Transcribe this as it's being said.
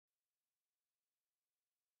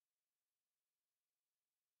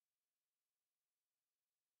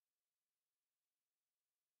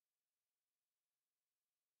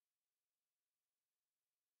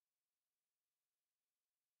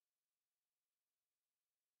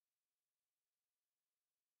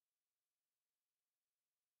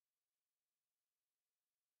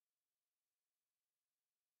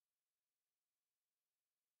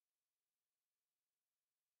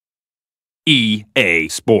EA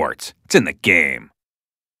Sports. It's in the game.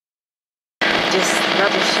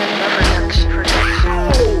 Disruption production.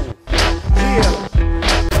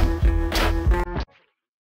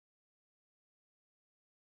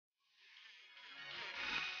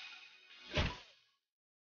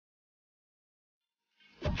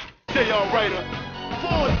 Say y'all writer.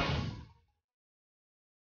 Forward.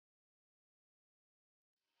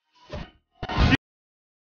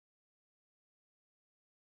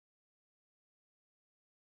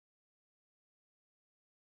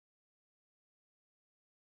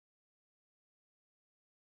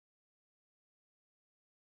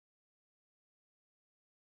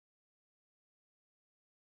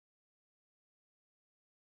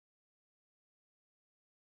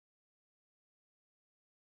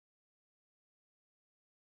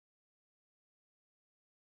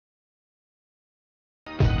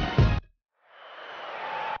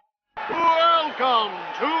 Welcome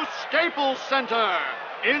to Staples Center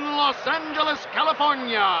in Los Angeles,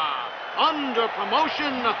 California, under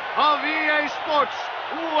promotion of EA Sports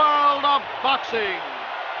World of Boxing.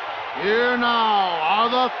 Here now are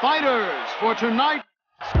the fighters for tonight's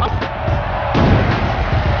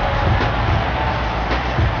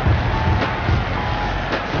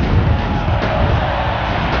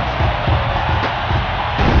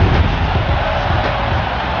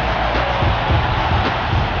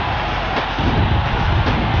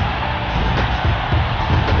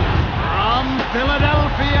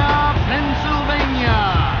Philadelphia, Pennsylvania,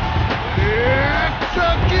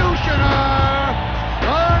 executioner,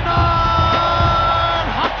 Bernard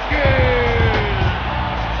Hopkins.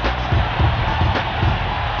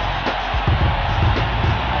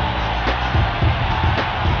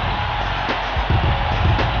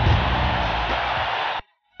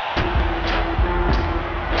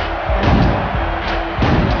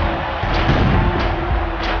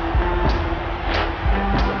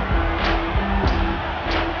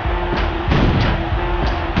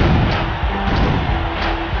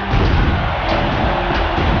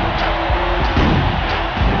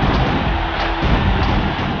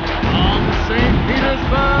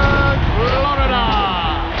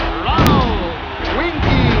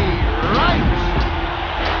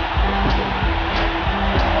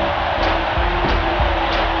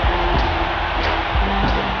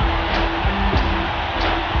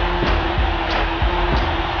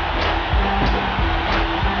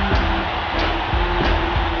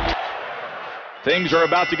 Things are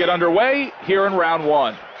about to get underway here in round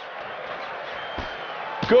one.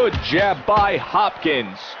 Good jab by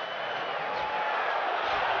Hopkins.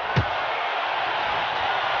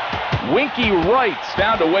 Winky rights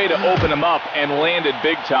found a way to open him up and landed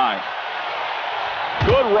big time.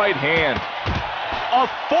 Good right hand. A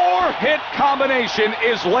four-hit combination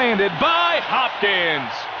is landed by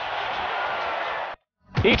Hopkins.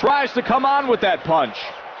 He tries to come on with that punch.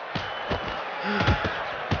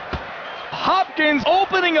 Hopkins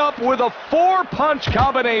opening up with a four-punch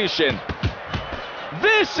combination.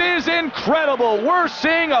 This is incredible. We're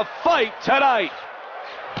seeing a fight tonight.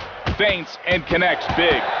 Feints and connects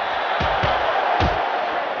big.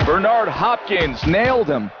 Bernard Hopkins nailed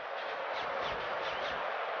him.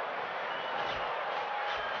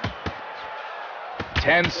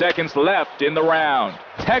 Ten seconds left in the round.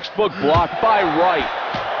 Textbook block by Wright.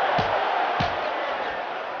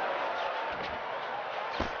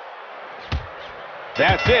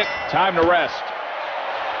 That's it. Time to rest.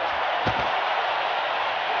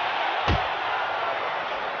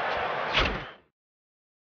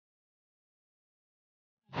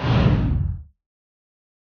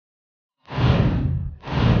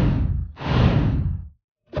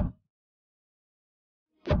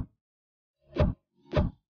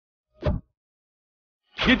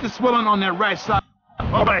 Get the swelling on that right side.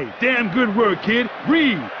 All right, damn good work, kid.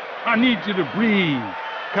 Breathe. I need you to breathe.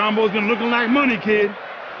 Combo's been looking like money, kid.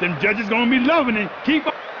 Them judges gonna be loving it. Keep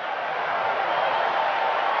on.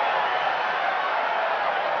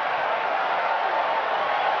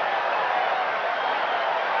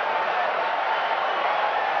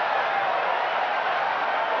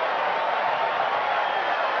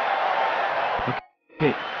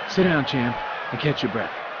 Hey, sit down, champ, and catch your breath.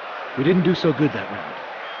 We didn't do so good that round.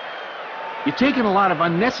 You're taking a lot of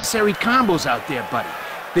unnecessary combos out there, buddy.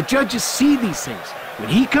 The judges see these things. When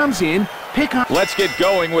he comes in, pick up. Let's get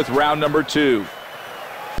going with round number two.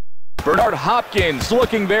 Bernard Hopkins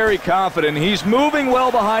looking very confident. He's moving well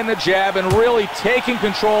behind the jab and really taking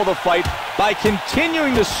control of the fight by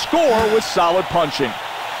continuing to score with solid punching.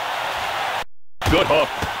 Good hook.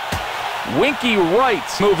 Winky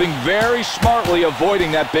rights moving very smartly,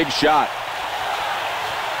 avoiding that big shot.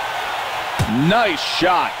 Nice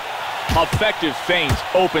shot. Effective feint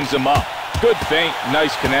opens him up. Good feint,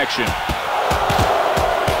 nice connection.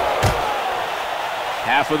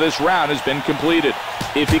 Half of this round has been completed.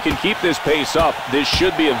 If he can keep this pace up, this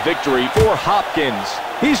should be a victory for Hopkins.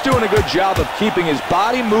 He's doing a good job of keeping his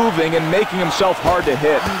body moving and making himself hard to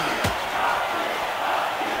hit.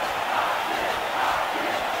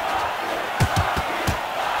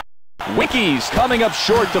 Wicky's coming up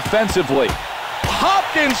short defensively.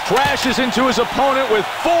 Hopkins crashes into his opponent with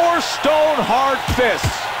 4 stone-hard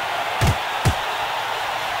fists.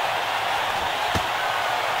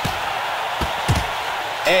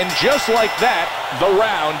 And just like that, the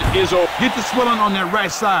round is over. Get the swelling on that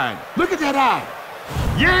right side. Look at that eye.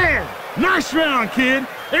 Yeah! Nice round, kid.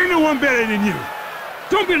 Ain't no one better than you.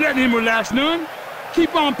 Don't be letting him relax none.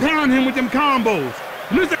 Keep on pounding him with them combos.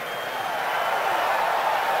 Listen.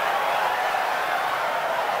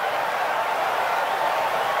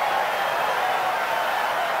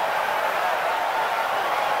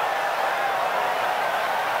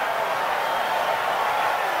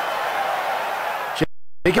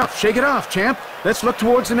 Shake it off, champ. Let's look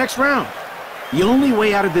towards the next round. The only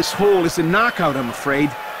way out of this hole is a knockout, I'm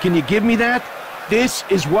afraid. Can you give me that? This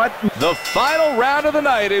is what... The final round of the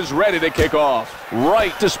night is ready to kick off.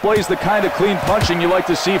 Right displays the kind of clean punching you like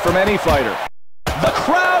to see from any fighter. The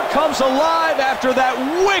crowd comes alive after that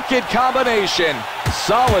wicked combination.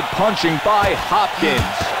 Solid punching by Hopkins.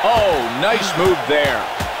 Oh, nice move there.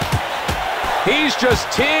 He's just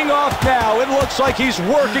teeing off now. It looks like he's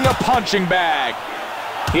working a punching bag.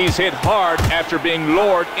 He's hit hard after being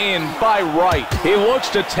lured in by right. He looks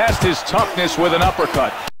to test his toughness with an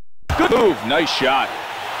uppercut. Good move, nice shot.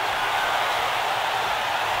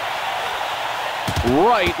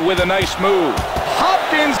 Right with a nice move.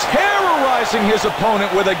 Hopkins terrorizing his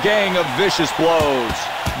opponent with a gang of vicious blows.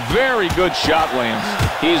 Very good shot lands.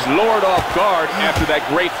 He's lured off guard after that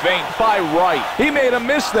great feint by right. He made a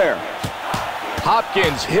miss there.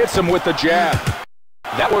 Hopkins hits him with the jab.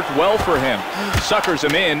 That worked well for him. Suckers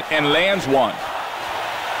him in and lands one.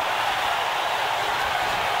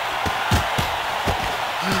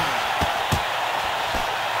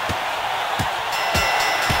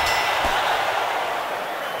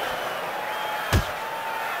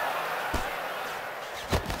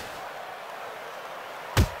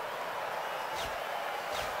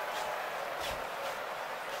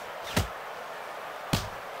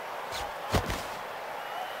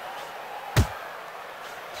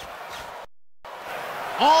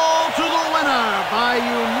 All to the winner by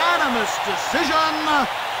unanimous decision,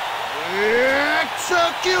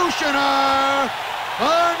 executioner,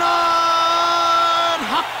 Bernard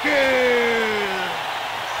Hopkins.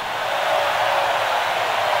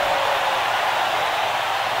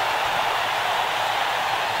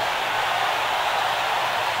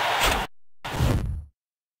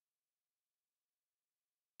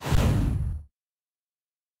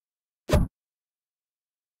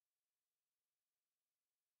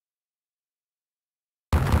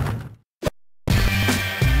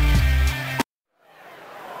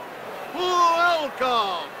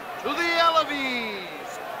 Welcome to the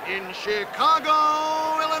Elevies in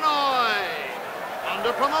Chicago, Illinois,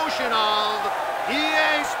 under promotion of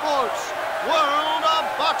EA Sports World of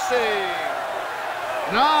Boxing.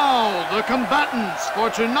 Now, the combatants for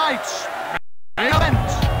tonight's main event.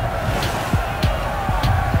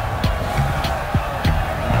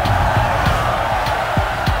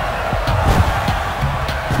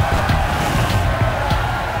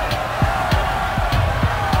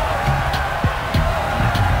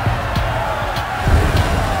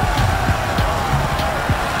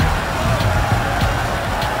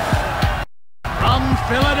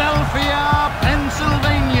 Philadelphia,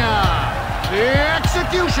 Pennsylvania, the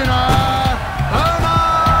executioner,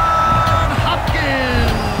 Bernard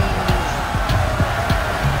Hopkins.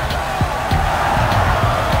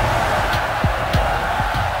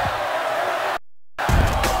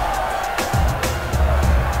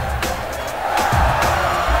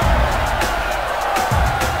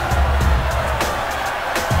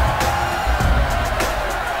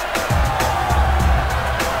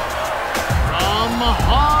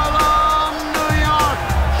 Harlem, New York,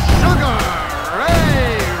 Sugar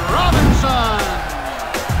Ray Robinson.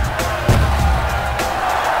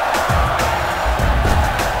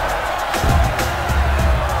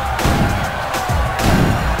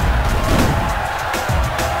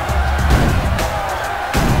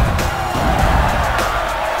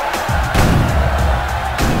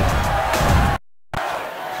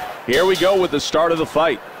 Here we go with the start of the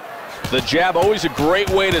fight. The jab, always a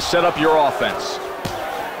great way to set up your offense.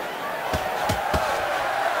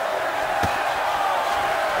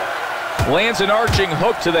 Lands an arching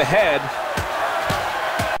hook to the head.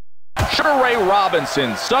 Sugar Ray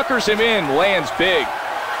Robinson suckers him in, lands big.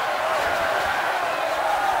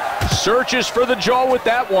 Searches for the jaw with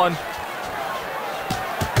that one.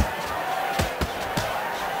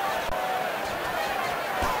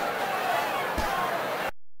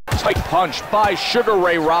 Tight punch by Sugar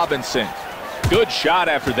Ray Robinson. Good shot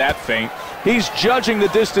after that feint. He's judging the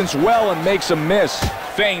distance well and makes a miss.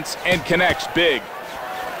 Feints and connects big.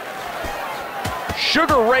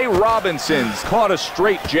 Sugar Ray Robinson's caught a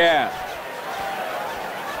straight jab.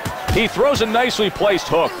 He throws a nicely placed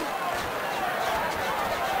hook.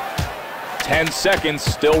 10 seconds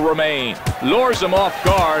still remain. Lures him off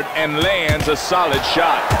guard and lands a solid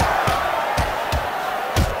shot.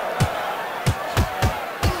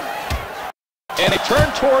 And they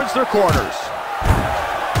turn towards their corners.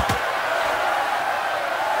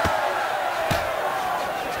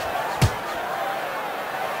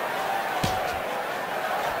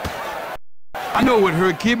 I know it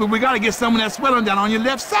hurt, kid, but we gotta get some of that swelling down on your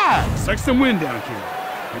left side. Suck some wind down, kid.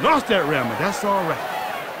 You lost that round, but that's all right.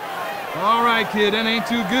 All right, kid, that ain't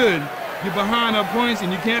too good. You're behind on points,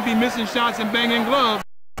 and you can't be missing shots and banging gloves.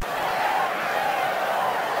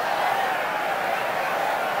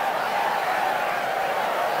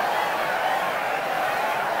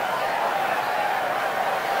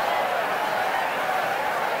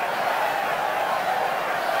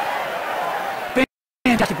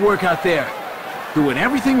 Fantastic work out there. Doing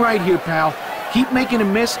everything right here, pal. Keep making a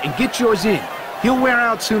miss and get yours in. He'll wear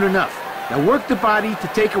out soon enough. Now work the body to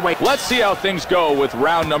take away. Let's see how things go with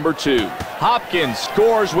round number 2. Hopkins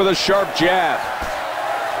scores with a sharp jab.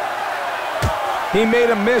 He made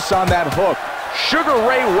a miss on that hook. Sugar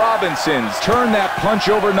Ray Robinson's turned that punch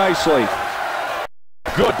over nicely.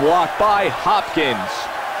 Good block by Hopkins.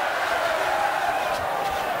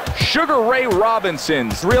 Sugar Ray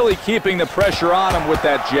Robinson's really keeping the pressure on him with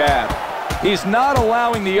that jab. He's not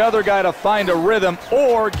allowing the other guy to find a rhythm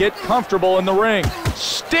or get comfortable in the ring.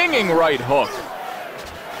 Stinging right hook.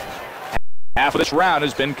 Half of this round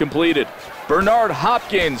has been completed. Bernard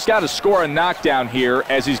Hopkins got to score a knockdown here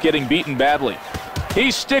as he's getting beaten badly. He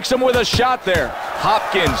sticks him with a shot there.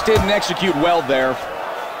 Hopkins didn't execute well there.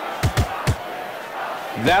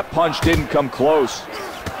 That punch didn't come close.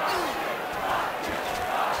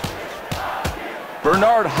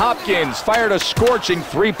 Bernard Hopkins fired a scorching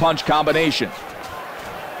 3-punch combination.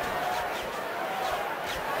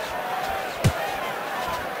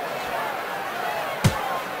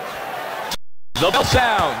 The bell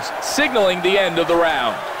sounds, signaling the end of the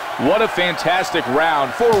round. What a fantastic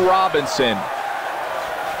round for Robinson.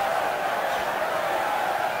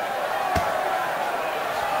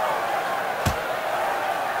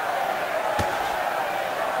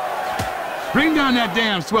 Bring down that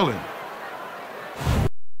damn swelling.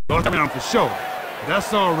 Don't come down for sure.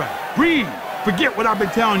 That's all right. Breathe. Forget what I've been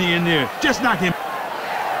telling you in there. Just knock him.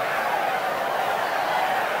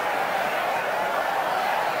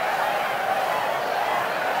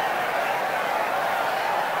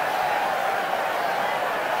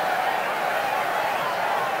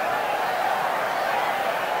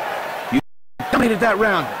 You dominated that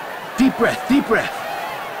round. Deep breath, deep breath.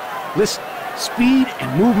 Listen, speed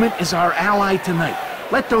and movement is our ally tonight.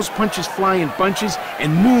 Let those punches fly in bunches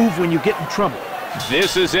and move when you get in trouble.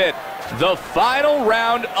 This is it. The final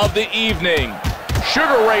round of the evening.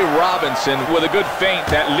 Sugar Ray Robinson with a good feint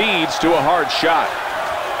that leads to a hard shot.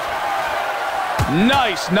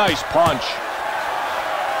 Nice punch.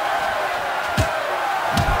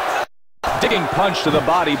 Digging punch to the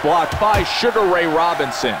body blocked by Sugar Ray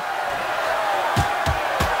Robinson.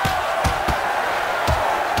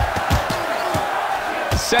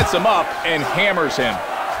 Sets him up and hammers him.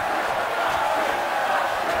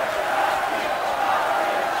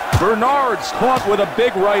 Bernard's caught with a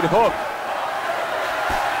big right hook.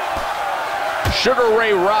 Sugar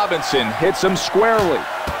Ray Robinson hits him squarely.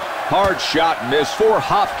 Hard shot miss for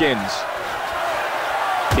Hopkins.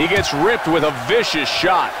 He gets ripped with a vicious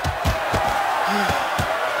shot.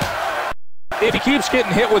 If he keeps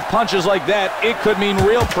getting hit with punches like that, it could mean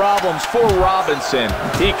real problems for Robinson.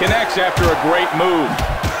 He connects after a great move.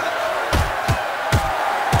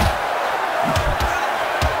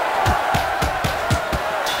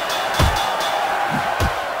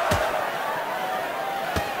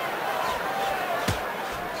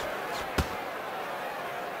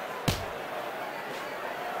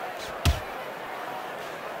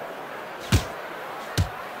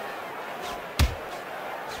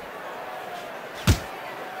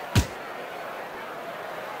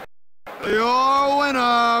 Your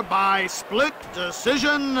winner by split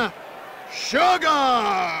decision,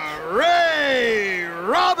 Sugar Ray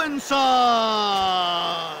Robinson.